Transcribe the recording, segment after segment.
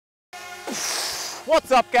What's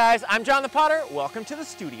up, guys? I'm Jonthepotter. Welcome to the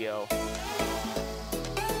studio.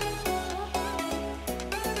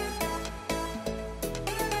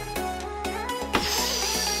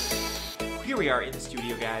 Here we are in the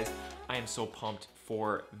studio, guys. I am so pumped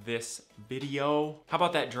for this video. How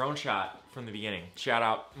about that drone shot from the beginning? Shout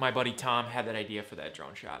out, my buddy Tom had that idea for that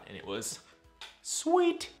drone shot, and it was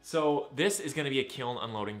sweet. So this is gonna be a kiln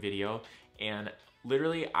unloading video, and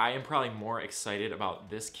literally, I am probably more excited about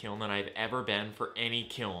this kiln than I've ever been for any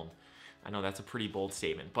kiln. I know that's a pretty bold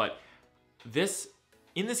statement, but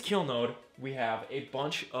in this kiln node, we have a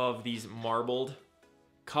bunch of these marbled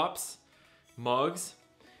cups, mugs.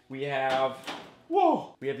 We have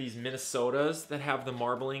these Minnesotas that have the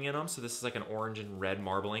marbling in them. So this is like an orange and red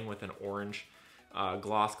marbling with an orange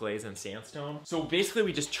gloss glaze and sandstone. So basically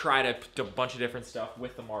we just try to put a bunch of different stuff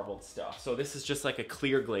with the marbled stuff. So this is just like a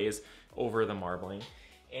clear glaze over the marbling.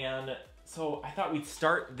 And so I thought we'd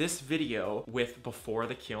start this video with before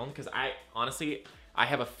the kiln, because honestly, I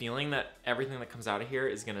have a feeling that everything that comes out of here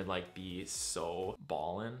is gonna like be so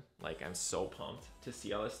ballin'. Like I'm so pumped to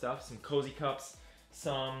see all this stuff. Some cozy cups,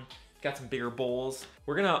 got some bigger bowls.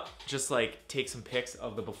 We're gonna just like take some pics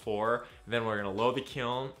of the before, then we're gonna load the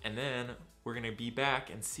kiln, and then we're gonna be back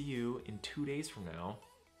and see you in 2 days from now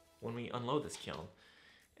when we unload this kiln.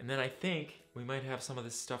 And then I think we might have some of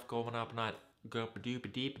this stuff going up,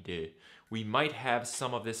 we might have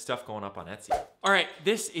some of this stuff going up on Etsy. All right,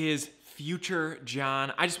 this is Future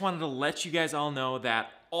John. I just wanted to let you guys all know that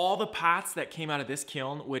all the pots that came out of this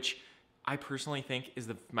kiln, which I personally think is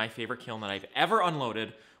my favorite kiln that I've ever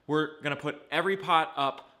unloaded, we're gonna put every pot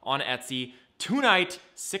up on Etsy tonight,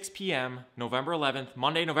 6 p.m., November 11th,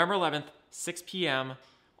 Monday, November 11th, 6 p.m.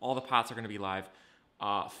 All the pots are gonna be live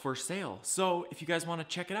for sale. So if you guys wanna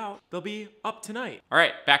check it out, they'll be up tonight. All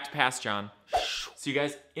right, back to Past John. See you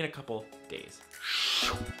guys in a couple days.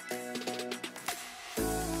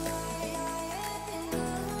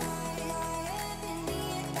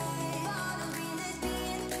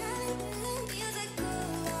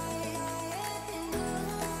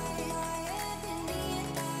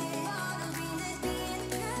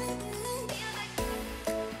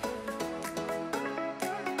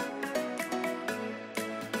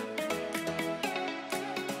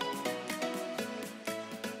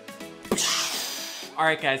 All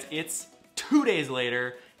right, guys, it's 2 days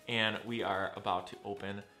later, and we are about to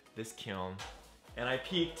open this kiln. And I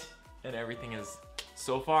peeked, and everything is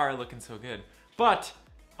so far looking so good. But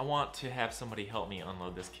I want to have somebody help me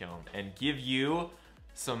unload this kiln and give you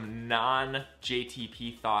some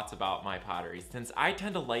non-JTP thoughts about my pottery, since I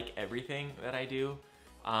tend to like everything that I do.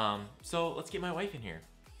 So let's get my wife in here.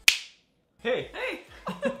 Hey. Hey.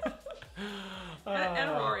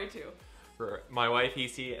 And Rory too. For my wife,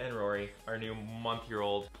 Essie, and Rory, our new 1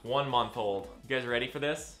 month old. You guys ready for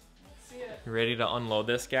this? Let's see it. You ready to unload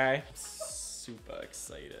this guy? I'm super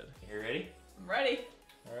excited. You ready? I'm ready.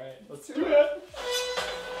 All right, let's do it.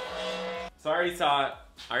 So I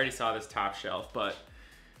already saw this top shelf, but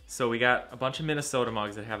so we got a bunch of Minnesota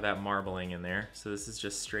mugs that have that marbling in there. So this is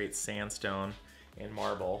just straight sandstone and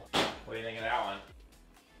marble. What do you think of that one?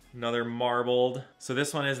 Another marbled. So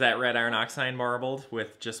this one is that red iron oxide marbled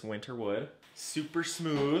with just winter wood. Super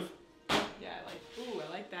smooth. Yeah, I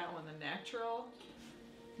like that one. The natural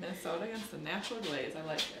Minnesota against the natural glaze. I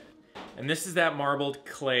like it. And this is that marbled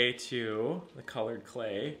clay too, the colored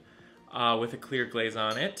clay, with a clear glaze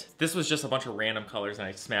on it. This was just a bunch of random colors and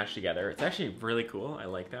I smashed together. It's actually really cool. I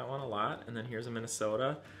like that one a lot. And then here's a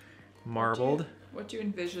Minnesota marbled. What do you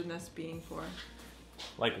envision this being for?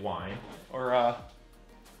 Like wine or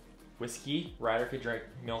whiskey. Ryder could drink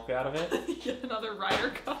milk out of it. Get another Ryder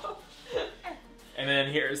cup. And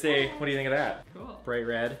then here's a, what do you think of that? Cool. Bright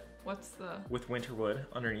red. What's the? With winter wood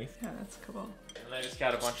underneath. Yeah, that's cool. And I just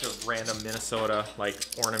got a bunch of random Minnesota like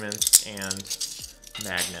ornaments and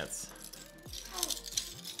magnets.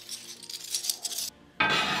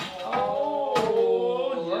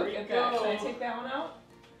 Oh, look at that. Can I take that one out?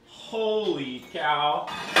 Holy cow.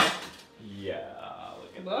 Yeah,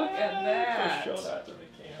 Look at that. Show that to the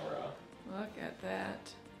camera. Look at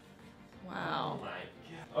that. Wow. Oh my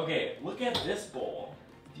god. Okay, look at this bowl.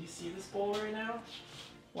 Do you see this bowl right now?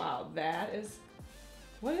 Wow, that is,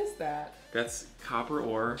 what is that? That's copper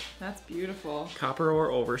ore. That's beautiful. Copper ore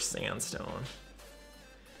over sandstone.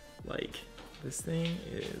 Like, this thing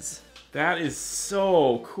is, that is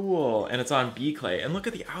so cool. And it's on bee clay. And look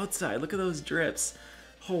at the outside, look at those drips.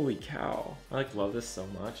 Holy cow. I like love this so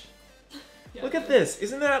much. Yeah, look at this.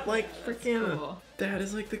 Isn't that like freaking, cool. That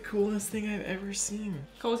is like the coolest thing I've ever seen.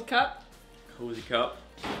 Cozy cup. Cozy cup.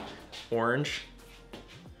 Orange.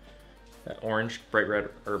 That orange, bright red,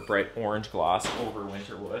 or bright orange gloss over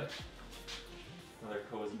winter wood. Another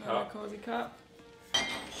cozy Another cup. cozy cup.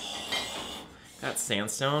 That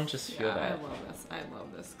sandstone, just feel Yeah, that. I love this. I love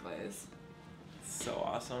this glaze. So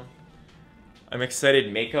awesome. I'm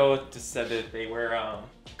excited. Mako just said that they were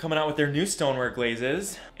coming out with their new stoneware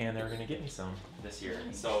glazes, and they were gonna get me some this year.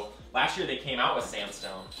 So last year they came out with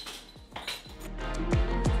sandstone.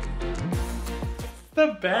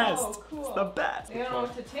 The best. Oh, cool. It's the best. They don't know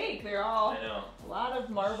what to take. They're all I know. a lot of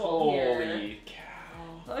marble here. Holy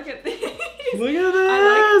cow. Look at these. Look at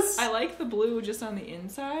this. I like the blue just on the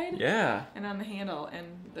inside. Yeah. And on the handle. And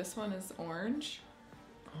this one is orange.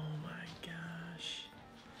 Oh my gosh.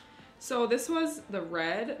 So this was the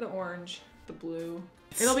red, the orange, the blue.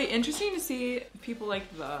 It'll be interesting to see if people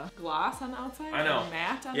like the gloss on the outside. I know. Or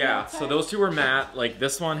matte on the Yeah, outside. so those two were matte. Like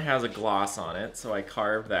this one has a gloss on it, so I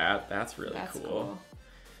carved that. That's really That's cool.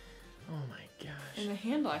 Oh my gosh. And the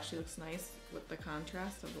handle actually looks nice with the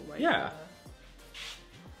contrast of the white. Yeah.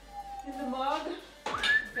 In the mug.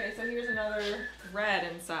 Okay, so here's another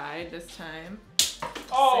red inside this time.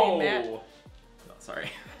 Oh! Same matte. No, sorry.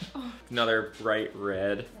 Another bright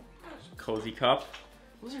red cozy cup.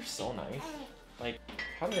 Those are so nice. Like,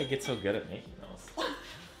 how did I get so good at making those?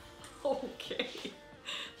 Okay.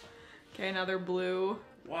 Okay, another blue.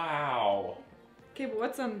 Wow. Okay, but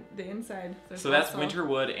what's on the inside? There's So that's also- winter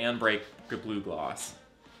wood and bright blue gloss.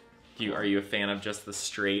 Are you a fan of just the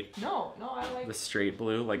straight No, I like. the straight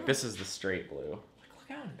blue? Like this is the straight blue. Like,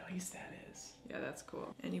 look how nice that is. Yeah, that's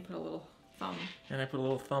cool. And you put a little thumb. And I put a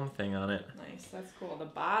little thumb thing on it. Nice, that's cool. The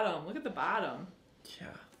bottom. Look at the bottom. Yeah.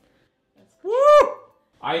 That's cool. Woo!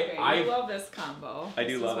 Okay, I you love this combo. I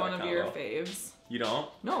do love This is that one of your combo. faves. You don't?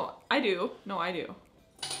 No, I do. No, I do.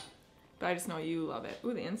 But I just know you love it.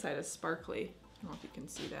 Ooh, the inside is sparkly. I don't know if you can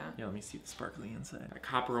see that. Yeah, let me see the sparkly inside. A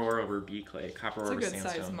copper ore over bee clay. Copper It's ore a over good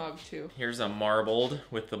sandstone. size mug too. Here's a marbled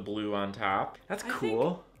with the blue on top. That's I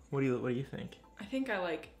cool. What do you think? I think I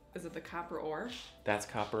like, is it the copper ore? That's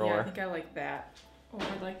copper Yeah, I ore. think I like that. Oh,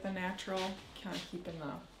 I like the natural. Kind of keeping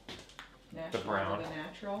the natural brown. over the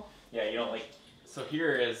natural. Yeah, you don't like. So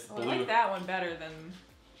here is Oh, blue I like that one better than,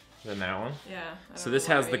 that one. yeah. I So don't this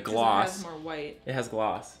know has why, the 'cause gloss. It has more white. It has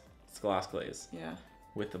gloss. It's gloss glaze Yeah.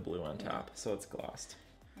 with the blue on Yeah. top, so it's glossed.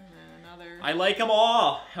 And then another. I like them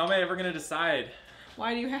all. How am I ever gonna decide?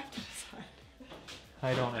 Why do you have to decide?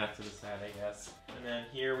 I don't have to decide, I guess. And then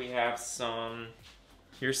here we have some.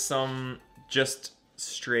 Here's some just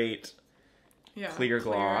straight. Yeah. Clear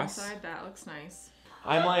gloss. Inside. That looks nice.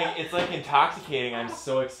 I'm like, it's like intoxicating. I'm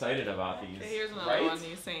so excited about these. Okay, here's another right? one.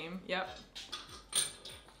 These same. Yep.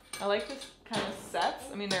 I like this kind of sets.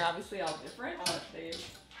 I mean, they're obviously all different, but they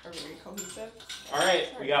are very cohesive. All right,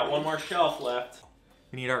 we got one more shelf left.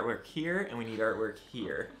 We need artwork here, and we need artwork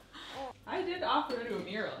here. I did offer to do a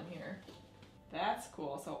mural in here. That's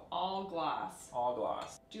cool. So all gloss. All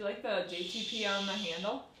gloss. Do you like the JTP on the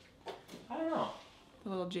handle? I don't know. The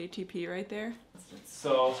little JTP right there.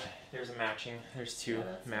 So there's a matching. There's two Yeah,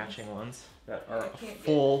 that's matching nice. ones that are I can't get-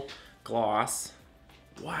 full gloss.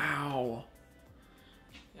 Wow.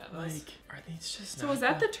 Yeah, those. Like, are these just? So not was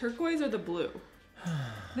that good? the turquoise or the blue?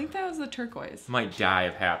 I think that was the turquoise. Might die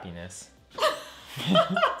of happiness.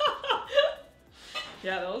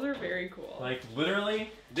 Yeah, those are very cool. Like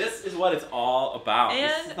literally, this is what it's all about.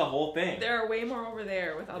 This And is the whole thing. there are way more over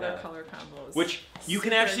there with other Yeah. color combos. Which you can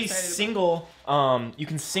Super actually excited about. single, you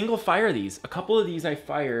can single fire these. A couple of these I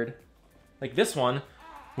fired, like this one,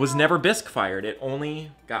 was never bisque fired. It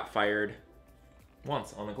only got fired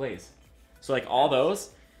once on the glaze. So like all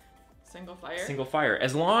those, Single fire. single fire.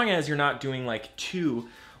 As long as you're not doing like two,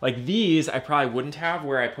 like these I probably wouldn't have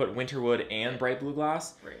where I put winterwood and bright blue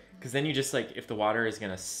gloss. Right. Because then you just like, if the water is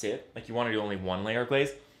gonna sit, like you want to do only one layer of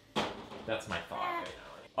glaze. That's my thought right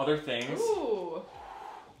now. Other things. Ooh.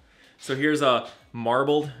 So here's a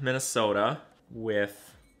marbled Minnesota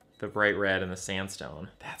with the bright red and the sandstone.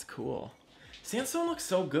 That's cool. Sandstone looks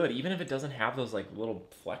so good, even if it doesn't have those like little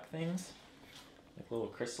fleck things. Like little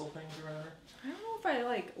crystal things or whatever. I don't know if I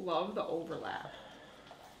like love the overlap.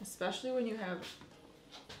 Especially when you have,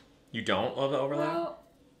 You don't love the overlap? well,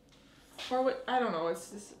 or what, I don't know,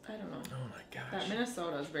 it's just, I don't know. Oh my That gosh.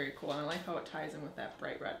 Minnesota is very cool, and I like how it ties in with that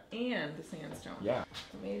bright red and the sandstone. Yeah.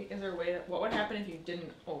 So maybe, is there a way that, what would happen if you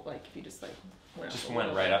didn't, like if you just like went Just up a went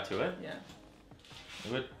little right bit? up to it. Yeah.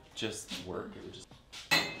 It would just work. It would just.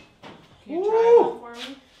 Can you Woo! try one for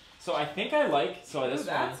me? So I think I like, so Ooh, this one.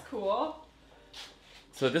 that's cool.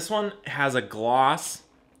 So this one has a gloss.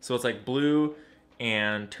 So it's like blue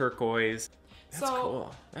and turquoise. That's So-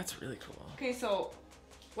 cool. That's really cool. Okay, so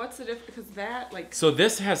what's the difference? Because that, like, So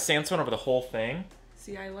this has sandstone over the whole thing.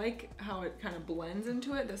 See, I like how it kind of blends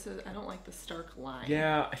into it. I don't like the stark line.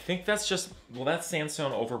 Yeah, I think that's just, well, that's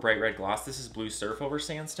sandstone over bright red gloss. This is blue surf over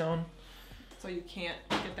sandstone. So you can't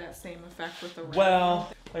get that same effect with the red.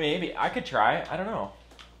 Well, maybe. I could try. I don't know.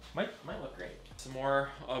 Might look great. Some more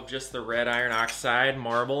of just the red iron oxide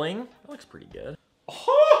marbling. That looks pretty good.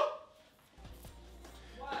 Oh!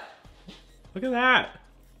 What? Look at that.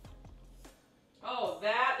 Oh,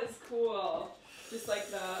 that is cool. Just like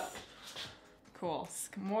the... Cool.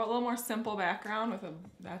 A little more simple background with a...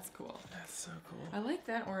 That's cool. That's so cool. I like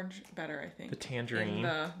that orange better, I think. The tangerine.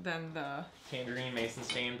 Than the... Tangerine mason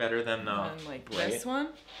stain better than the... Than like bright. this one?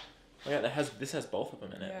 Oh yeah, this has both of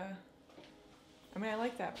them in it. Yeah. I mean, I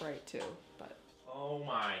like that bright too, but... Oh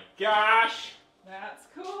my gosh! That's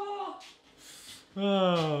cool!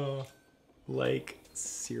 Oh. Like,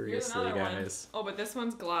 seriously, Here's another guys. one. Oh, but this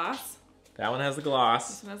one's gloss. That one has the gloss.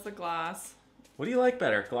 This one has the gloss. What do you like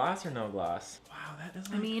better, gloss or no gloss? Wow, that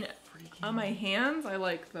doesn't. I mean, on my hands, I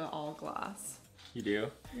like the all gloss. You do?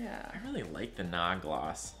 Yeah. I really like the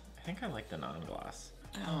non-gloss. I think I like the non-gloss.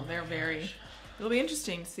 Oh, they're very... It'll be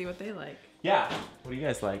interesting to see what they like. Yeah. What do you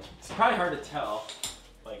guys like? It's probably hard to tell.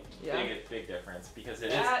 Like, Yeah. big difference because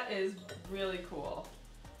That is really cool.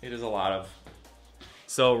 It is a lot of.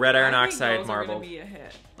 So red iron I think oxide those marbled. are gonna be a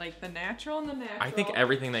hit. Like the natural and the natural. I think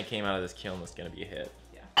everything that came out of this kiln was gonna be a hit.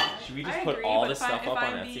 Yeah. Should we just I put agree, all but this if stuff up on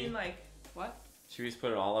I'm Etsy? being like, what? Should we just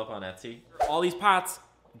put it all up on Etsy? All these pots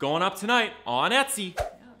going up tonight on Etsy. Yeah,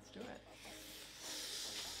 let's do it.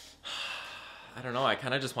 I don't know. I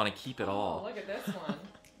kind of just want to keep it Oh, all. look at this one.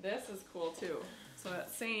 This is cool too. So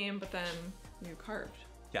that's same, but then you carved.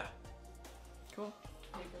 Yeah. Cool.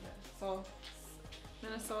 So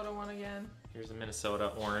Minnesota one again. Here's a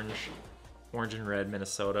Minnesota orange and red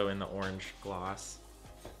Minnesota in the orange gloss.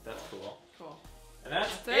 That's cool. Cool. And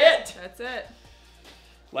that's it. That's it.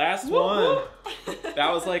 Last Woo one. woo.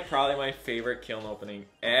 That was like probably my favorite kiln opening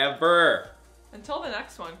ever. Until the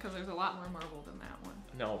next one, because there's a lot more marble than that one.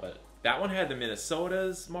 No, but that one had the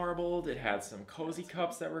Minnesotas marbled. It had some cozy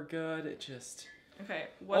cups that were good. It just... Okay.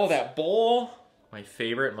 Oh, that bowl. My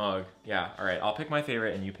favorite mug. Yeah, all right. I'll pick my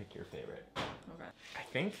favorite and you pick your favorite. Okay. I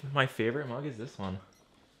think my favorite mug is this one.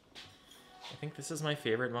 I think this is my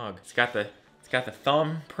favorite mug. It's got the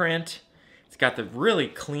thumb print. It's got the really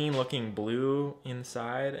clean looking blue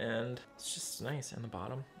inside and it's just nice in the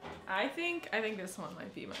bottom. I think this one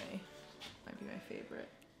might be my favorite.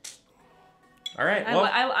 All right. Well,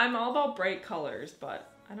 I'm all about bright colors,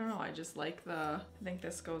 but I don't know. I just like I think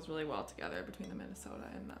this goes really well together between the Minnesota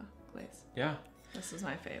and the glaze. Yeah. This is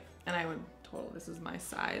my fave. And I would this is my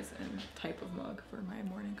size and type of mug for my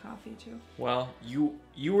morning coffee too. Well, you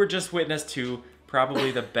were just witness to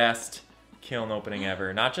probably the best kiln opening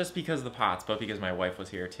ever. Not just because of the pots, but because my wife was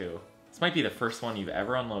here too. This might be the first one you've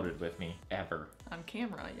ever unloaded with me, ever. On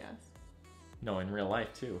camera, yes. No, in real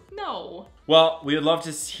life too. No. Well, we would love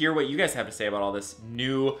to hear what you guys have to say about all this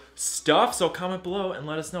new stuff. So comment below and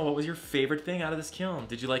let us know what was your favorite thing out of this kiln.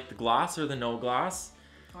 Did you like the gloss or the no gloss?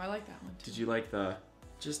 Oh, I like that one too. Did you like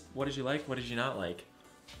what did you like? What did you not like?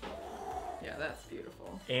 Yeah, that's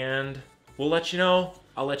beautiful. And we'll let you know.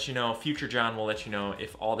 I'll let you know. Future John will let you know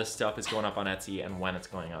if all this stuff is going up on Etsy and when it's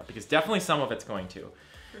going up. Because definitely some of it's going to.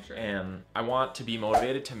 For sure. And I want to be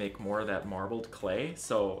motivated to make more of that marbled clay.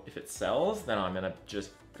 So if it sells, then I'm gonna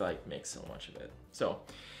just like make so much of it. So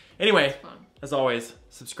anyway, as always,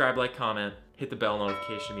 subscribe, like, comment, hit the bell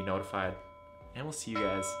notification to be notified. And we'll see you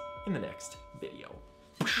guys in the next video.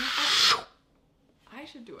 I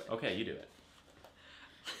should do it. Okay, you do it.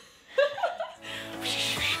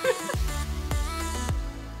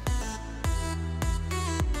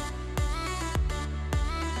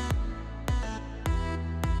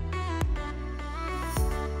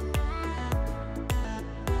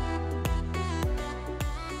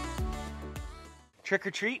 Trick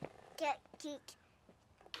or treat? Get cute.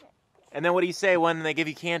 And then what do you say when they give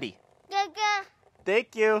you candy? Gaga.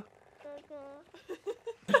 Thank you.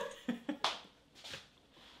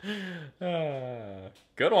 Gaga.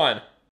 Good one.